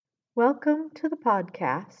Welcome to the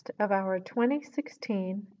podcast of our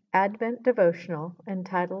 2016 Advent devotional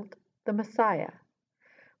entitled The Messiah,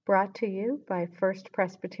 brought to you by First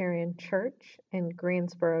Presbyterian Church in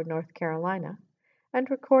Greensboro, North Carolina, and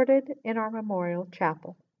recorded in our Memorial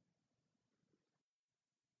Chapel.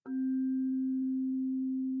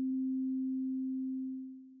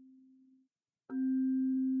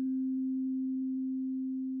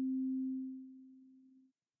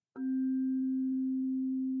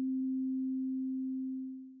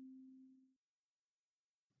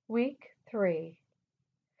 Week 3.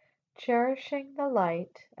 Cherishing the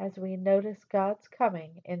light as we notice God's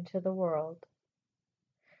coming into the world.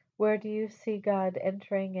 Where do you see God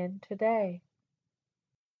entering in today?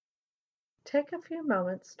 Take a few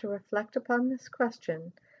moments to reflect upon this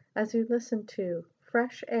question as you listen to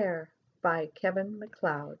Fresh Air by Kevin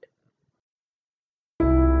MacLeod.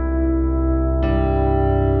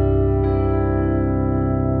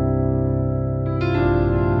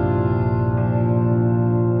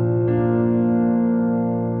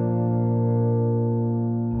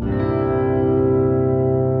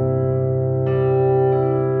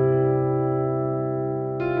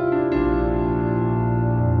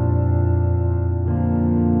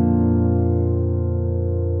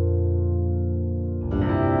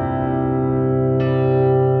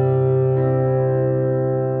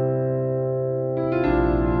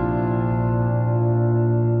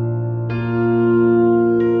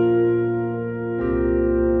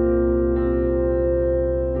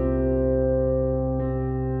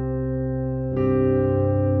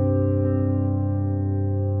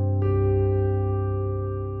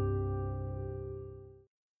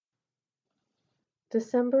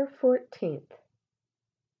 December 14th.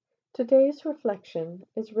 Today's reflection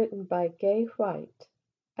is written by Gay White,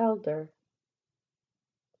 Elder.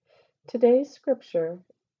 Today's scripture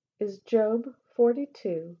is Job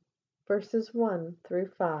 42, verses 1 through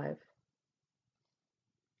 5.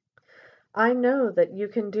 I know that you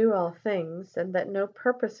can do all things, and that no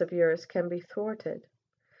purpose of yours can be thwarted.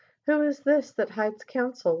 Who is this that hides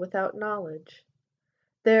counsel without knowledge?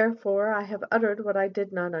 Therefore I have uttered what I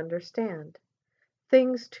did not understand,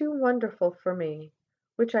 things too wonderful for me,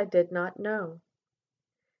 which I did not know.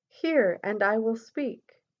 Hear, and I will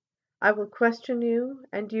speak. I will question you,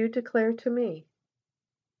 and you declare to me.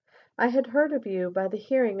 I had heard of you by the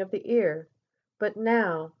hearing of the ear, but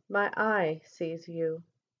now my eye sees you.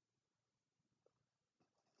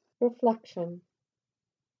 Reflection.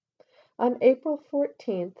 On April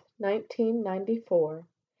 14, 1994,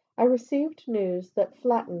 I received news that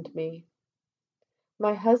flattened me.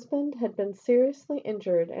 My husband had been seriously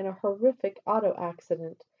injured in a horrific auto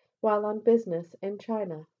accident while on business in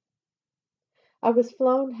China. I was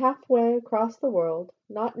flown halfway across the world,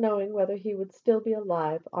 not knowing whether he would still be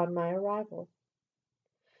alive on my arrival.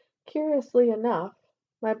 Curiously enough,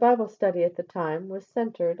 my Bible study at the time was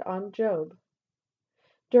centered on Job.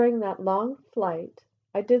 During that long flight,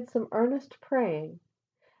 I did some earnest praying,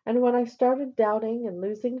 and when I started doubting and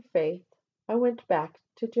losing faith, I went back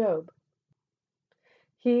to Job.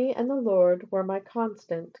 He and the Lord were my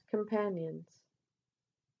constant companions.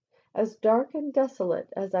 As dark and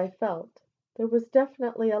desolate as I felt, there was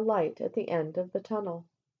definitely a light at the end of the tunnel.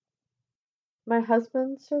 My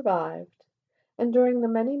husband survived, and during the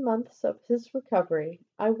many months of his recovery,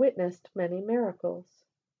 I witnessed many miracles.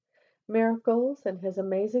 Miracles in his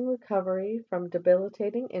amazing recovery from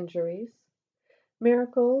debilitating injuries,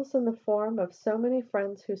 miracles in the form of so many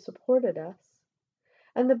friends who supported us,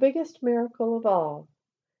 and the biggest miracle of all,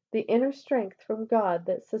 the inner strength from God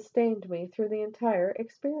that sustained me through the entire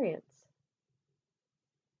experience.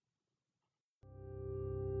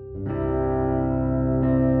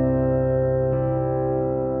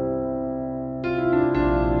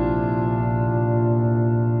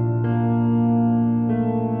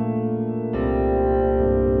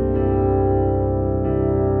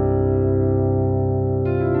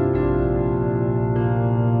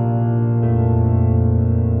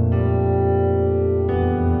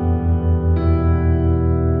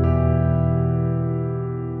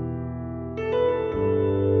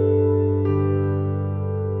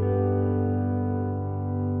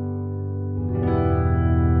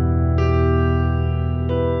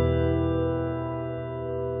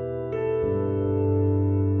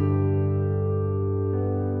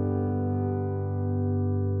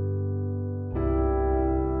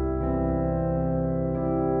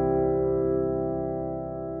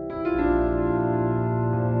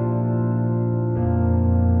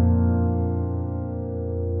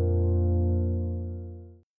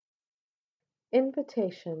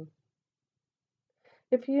 Invitation.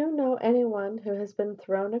 If you know anyone who has been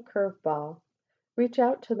thrown a curveball, Reach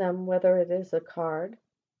out to them, whether it is a card,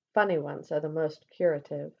 funny ones are the most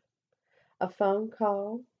curative, a phone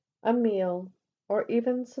call, a meal, or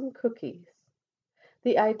even some cookies.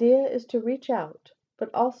 The idea is to reach out,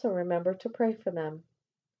 but also remember to pray for them.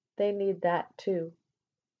 They need that too.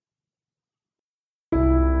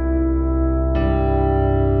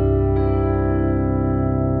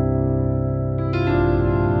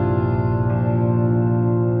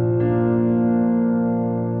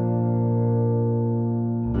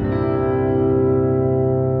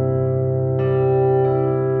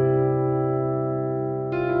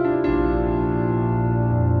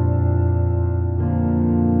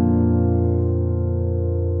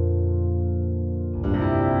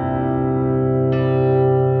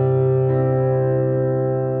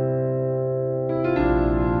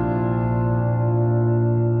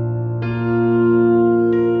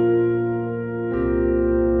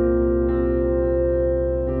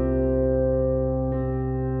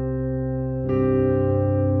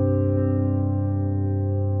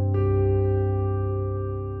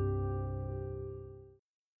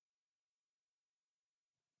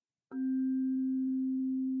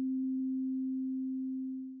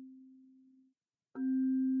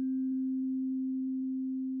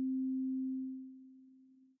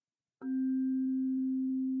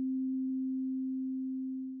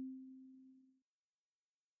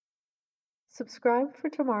 Subscribe for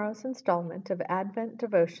tomorrow's installment of Advent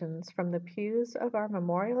devotions from the pews of our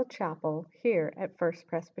Memorial Chapel here at First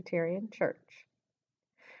Presbyterian Church.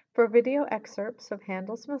 For video excerpts of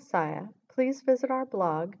Handel's Messiah, please visit our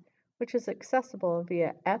blog, which is accessible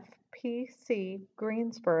via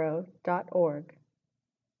fpcgreensboro.org.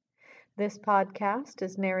 This podcast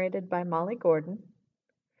is narrated by Molly Gordon,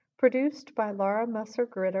 produced by Laura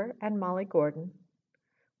Musser-Gritter and Molly Gordon,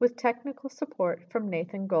 with technical support from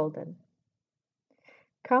Nathan Golden.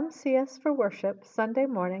 Come see us for worship Sunday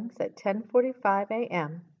mornings at 10:45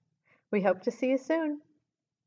 a.m. We hope to see you soon.